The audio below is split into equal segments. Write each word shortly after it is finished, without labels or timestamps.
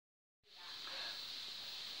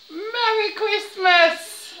Merry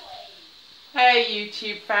Christmas! Hey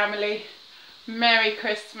YouTube family, Merry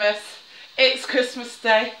Christmas. It's Christmas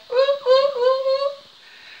Day. Woo, woo, woo, woo.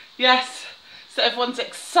 Yes, so everyone's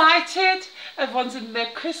excited, everyone's in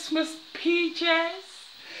their Christmas PJs.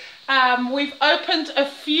 We've opened a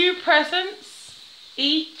few presents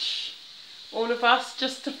each, all of us,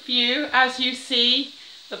 just a few. As you see,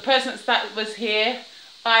 the presents that was here,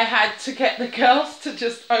 I had to get the girls to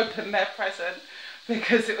just open their present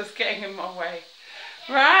because it was getting in my way.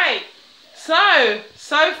 Right, so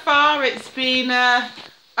far it's been a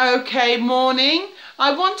okay morning.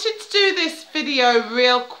 I wanted to do this video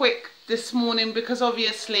real quick this morning because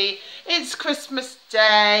obviously it's Christmas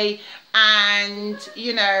Day and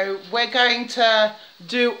you know we're going to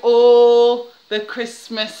do all the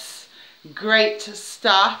Christmas great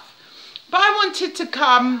stuff, but I wanted to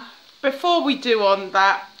come before we do on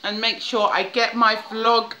that and make sure I get my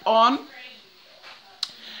vlog on.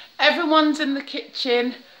 Everyone's in the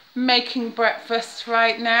kitchen making breakfast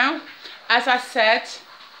right now. As I said,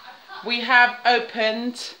 we have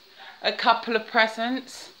opened a couple of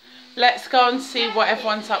presents. Let's go and see what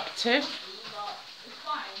everyone's up to.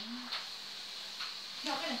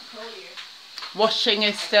 Washing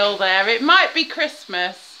is still there. It might be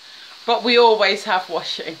Christmas, but we always have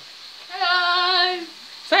washing. Hello!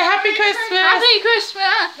 Say Happy Christmas! Happy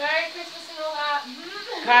Christmas! Merry Christmas and all that.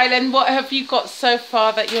 Kylan, what have you got so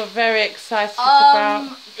far that you're very excited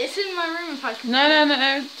about? It's in my room if I can.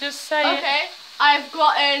 No, just say it. Okay, I've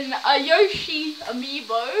gotten a Yoshi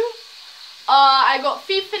amiibo. I got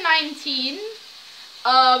FIFA 19.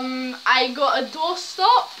 I got a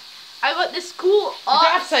doorstop. I got this cool art. You don't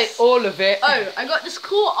have to say all of it. Oh, I got this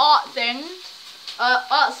cool art thing.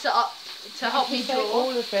 Art setup to help me Say draw.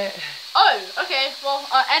 all of it. Oh, okay. Well,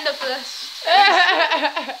 end of this.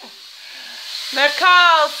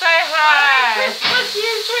 Nicole, say hi. Merry Christmas,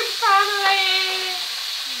 YouTube family.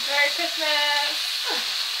 Merry Christmas.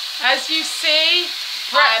 As you see,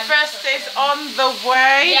 breakfast is on the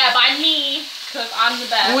way. Yeah, by me, because I'm the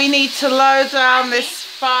best. We need to low down this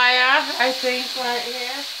fire, I think, right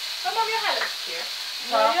here. Oh, Mum, your hair looks cute.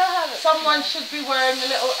 Someone should be wearing a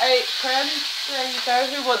little apron. There you go.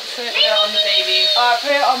 Who wants it? Put it on the baby. Alright,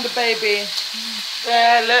 put it on the baby.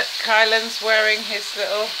 There, look, Kylan's wearing his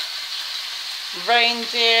little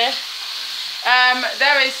reindeer.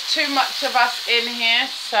 There is too much of us in here,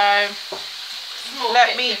 so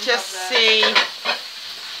let me just see.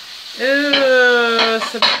 Ooh,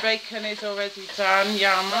 some bacon is already done.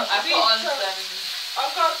 Yum. I put on some.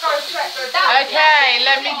 I've got to go check the Okay,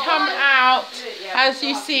 let me come out. As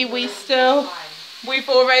you see, we've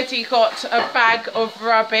already got a bag of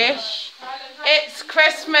rubbish. It's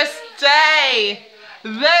Christmas Day.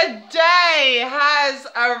 The day has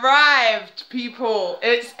arrived, people.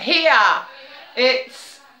 It's here.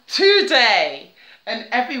 It's today. And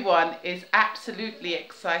everyone is absolutely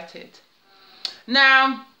excited.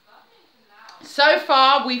 Now, so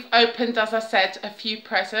far we've opened, as I said, a few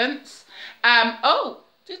presents. Oh,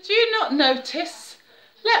 did you not notice?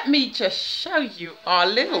 Let me just show you our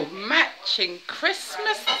little matching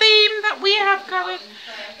Christmas theme that we have going.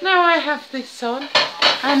 Now I have this on.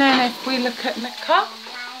 And then if we look at Nicole.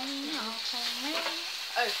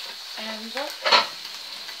 Oh, and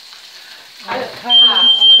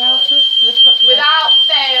Without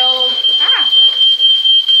fail.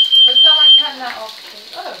 But someone turn that off.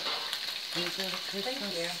 Oh. Thank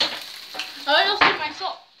you. I also see my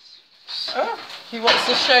socks. Oh, he wants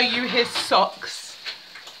to show you his socks.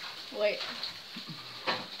 Wait.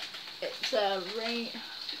 It's a rain.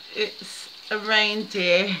 It's a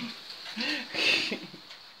reindeer.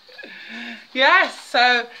 Yes,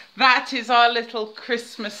 so that is our little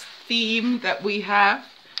Christmas theme that we have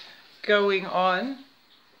going on.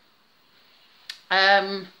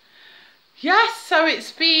 Yes, so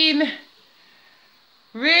it's been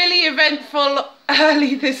really eventful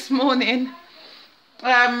early this morning.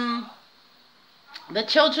 The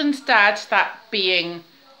children's dad, that being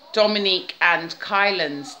Dominique and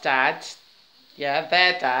Kylan's dad, yeah,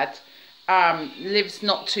 their dad, lives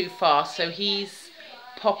not too far, so he's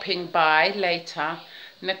popping by later.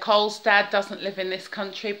 Nicole's dad doesn't live in this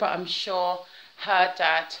country, but I'm sure her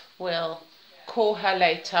dad will call her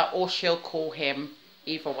later, or she'll call him.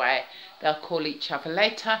 Either way, they'll call each other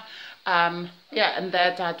later. Yeah, and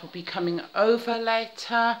their dad will be coming over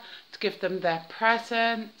later to give them their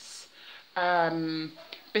presents.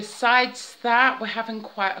 Besides that, we're having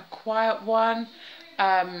quite a quiet one.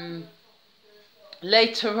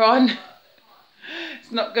 Later on,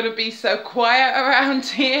 it's not going to be so quiet around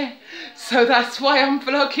here, so that's why I'm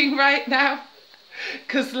vlogging right now,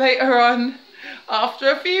 because later on, after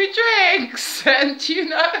a few drinks, and you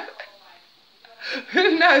know,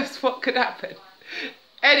 Who knows what could happen?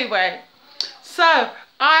 Anyway, so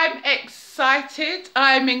I'm excited,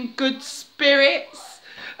 I'm in good spirits,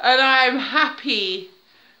 and I'm happy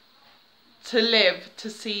to live to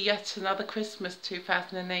see yet another Christmas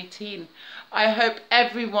 2018. I hope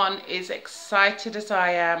everyone is excited as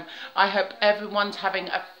I am. I hope everyone's having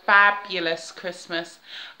a fabulous Christmas.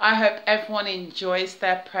 I hope everyone enjoys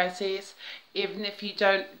their presents. Even if you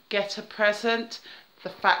don't get a present, the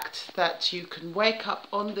fact that you can wake up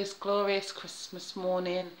on this glorious Christmas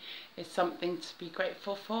morning is something to be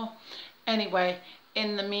grateful for. Anyway,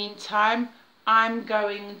 in the meantime, I'm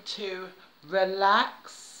going to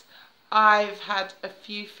relax. I've had a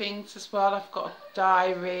few things as well. I've got a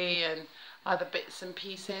diary and other bits and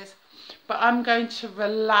pieces. But I'm going to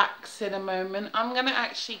relax in a moment. I'm going to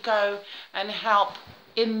actually go and help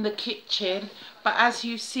in the kitchen. But as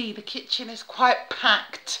you see, the kitchen is quite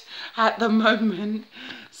packed at the moment.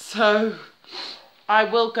 So I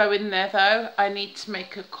will go in there though. I need to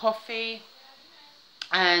make a coffee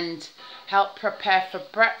and help prepare for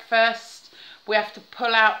breakfast. We have to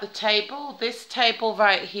pull out the table. This table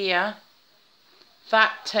right here.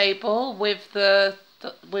 That table with the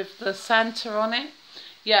Santa on it.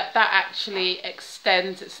 Yeah, that actually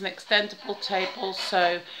extends. It's an extendable table,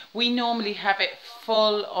 so we normally have it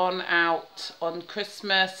full on out on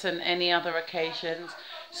Christmas and any other occasions.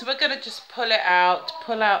 So we're going to just pull it out,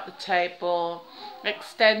 pull out the table,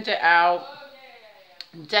 extend it out,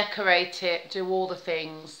 decorate it, do all the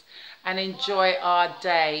things, and enjoy our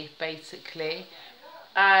day, basically.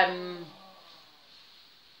 I've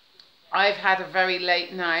had a very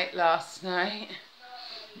late night last night.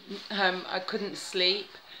 I couldn't sleep,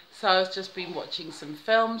 so I've just been watching some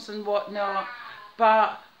films and whatnot.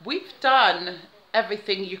 But we've done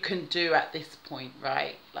everything you can do at this point,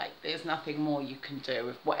 right? Like, there's nothing more you can do.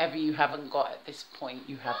 If whatever you haven't got at this point,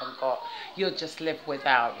 you haven't got. You'll just live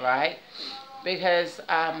without, right? Because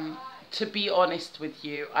to be honest with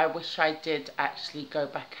you, I wish I did actually go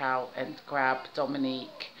back out and grab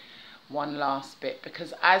Dominique one last bit,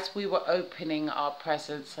 because as we were opening our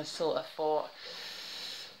presents, I sort of thought,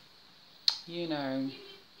 you know,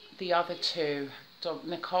 the other two,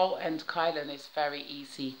 Nicole and Kylan, is very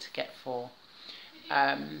easy to get for.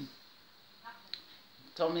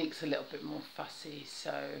 Dominique's a little bit more fussy,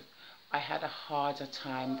 so I had a harder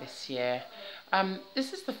time this year.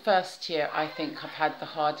 This is the first year I think I've had the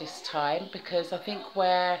hardest time, because I think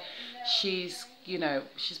where she's, you know,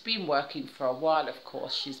 she's been working for a while, of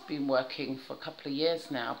course. She's been working for a couple of years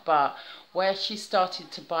now, but where she started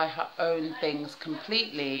to buy her own things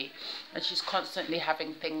completely, and she's constantly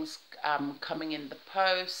having things coming in the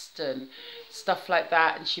post and stuff like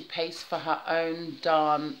that, and she pays for her own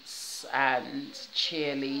dance and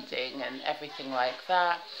cheerleading and everything like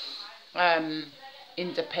that,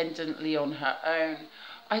 independently on her own.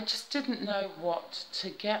 I just didn't know what to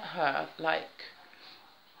get her. Like,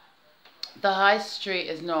 the high street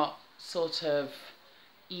is not sort of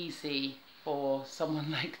easy for someone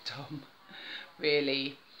like Tom,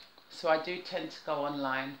 really. So I do tend to go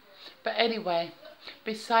online. But anyway,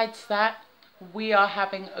 besides that, we are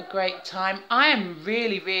having a great time. I am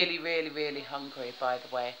really, really, really, really hungry, by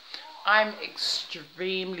the way. I'm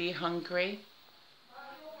extremely hungry.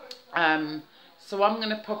 So I'm going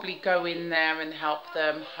to probably go in there and help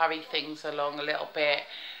them hurry things along a little bit.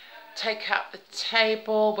 Take out the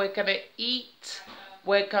table. We're going to eat.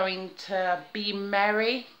 We're going to be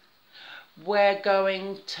merry. We're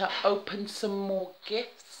going to open some more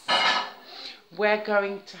gifts. We're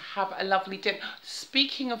going to have a lovely dinner.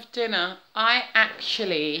 Speaking of dinner, I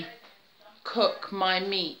actually cook my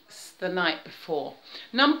meats the night before.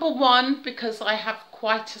 Number one, because I have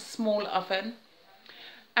quite a small oven.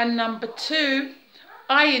 And number two,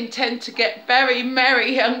 I intend to get very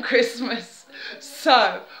merry on Christmas.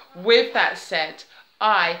 So, with that said,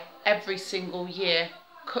 I, every single year,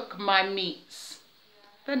 cook my meats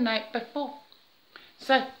the night before.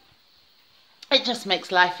 So, it just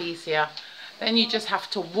makes life easier. Then you just have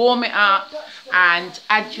to warm it up and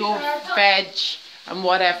add your veg and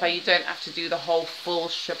whatever. You don't have to do the whole full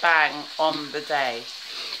shebang on the day.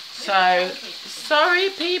 So, sorry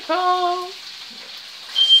people.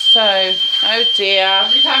 So, oh dear.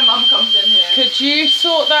 Every time Mum comes in here. Could you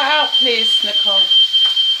sort that out, please, Nicole?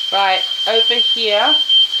 Right, over here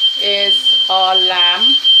is our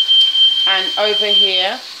lamb, and over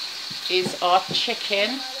here is our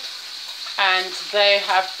chicken, and they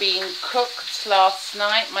have been cooked last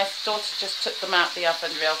night. My daughter just took them out the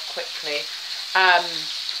oven real quickly.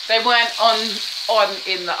 They weren't on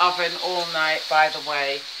in the oven all night, by the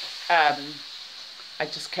way. I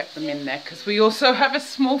just kept them in there because we also have a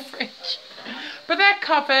small fridge. But they're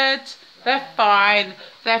covered, They're fine.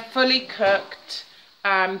 They're fully cooked.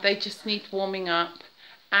 They just need warming up.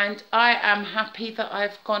 And I am happy that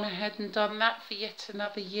I've gone ahead and done that for yet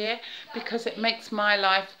another year, because it makes my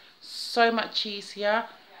life so much easier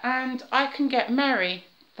and I can get merry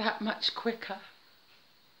that much quicker.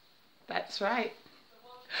 That's right.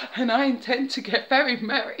 And I intend to get very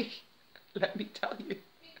merry, let me tell you.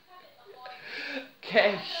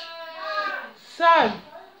 Okay. So,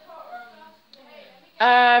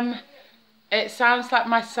 it sounds like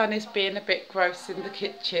my son is being a bit gross in the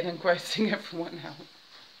kitchen and grossing everyone out.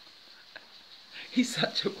 He's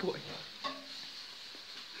such a boy.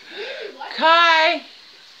 Kai!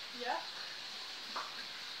 Yeah?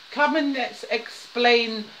 Come and let's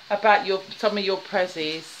explain about some of your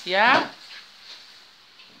prezzies, yeah?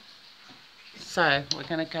 So, we're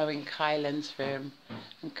going to go in Kylan's room,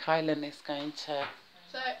 and Kylan is going to...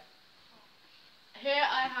 So, here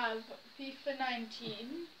I have FIFA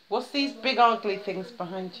 19. What's these big ugly things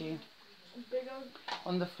behind you Big old...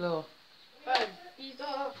 on the floor? Oh, these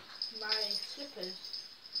are my slippers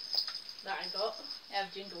that I got. They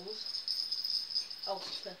have jingles. Old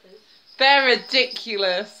slippers. They're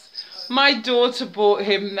ridiculous. My daughter bought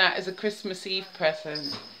him that as a Christmas Eve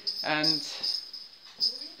present, and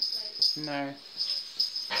no.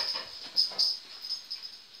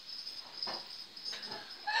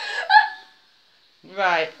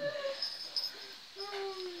 Right.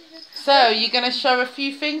 So, you're going to show a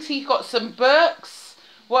few things. He got some books.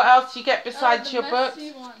 What else do you get besides your books?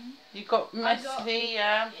 One. You got Messi,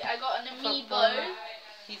 yeah. I got an amiibo. Football.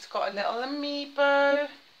 He's got a little amiibo.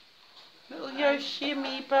 Little Yoshi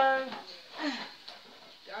amiibo.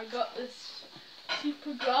 I got this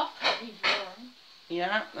super graph help me drawing.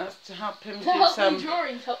 Yeah, that's to help him To do help some... me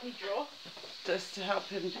drawings, help me draw. Just to help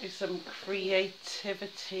him do some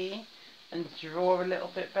creativity and draw a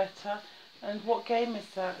little bit better. And what game is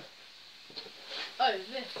that? Oh,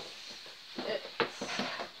 this. It's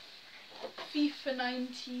FIFA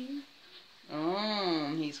 19.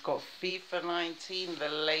 He's got FIFA 19, the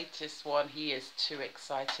latest one. He is too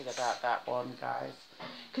excited about that one, guys.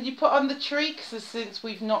 Could you put on the tree? Because since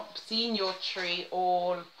we've not seen your tree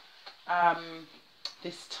all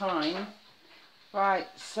this time. Right,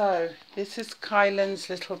 so this is Kylan's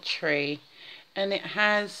little tree. And it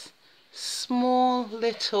has small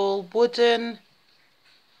little wooden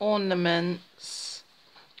ornaments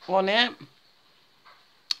on it.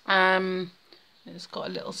 It's got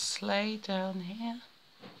a little sleigh down here,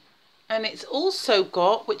 and it's also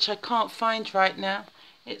got, which I can't find right now,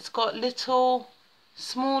 it's got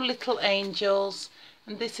small little angels,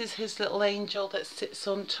 and this is his little angel that sits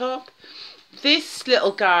on top. This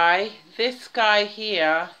little guy, this guy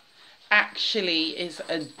here, actually is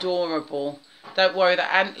adorable. Don't worry,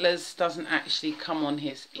 the antlers doesn't actually come on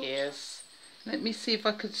his ears. Let me see if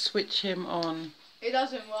I could switch him on. It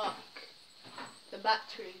doesn't work. The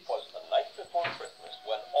batteries. Was the night before Christmas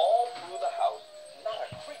when all through the house not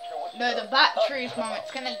a creature was No, the batteries, Mum.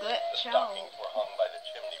 It's gonna The glitch out. stockings were hung by the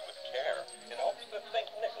chimney with care in hopes that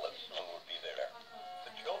St. Nicholas soon would be there.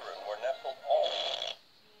 The children were nestled all...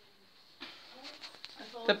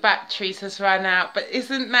 The batteries has run out, but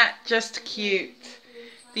isn't that just cute?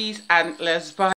 These antlers by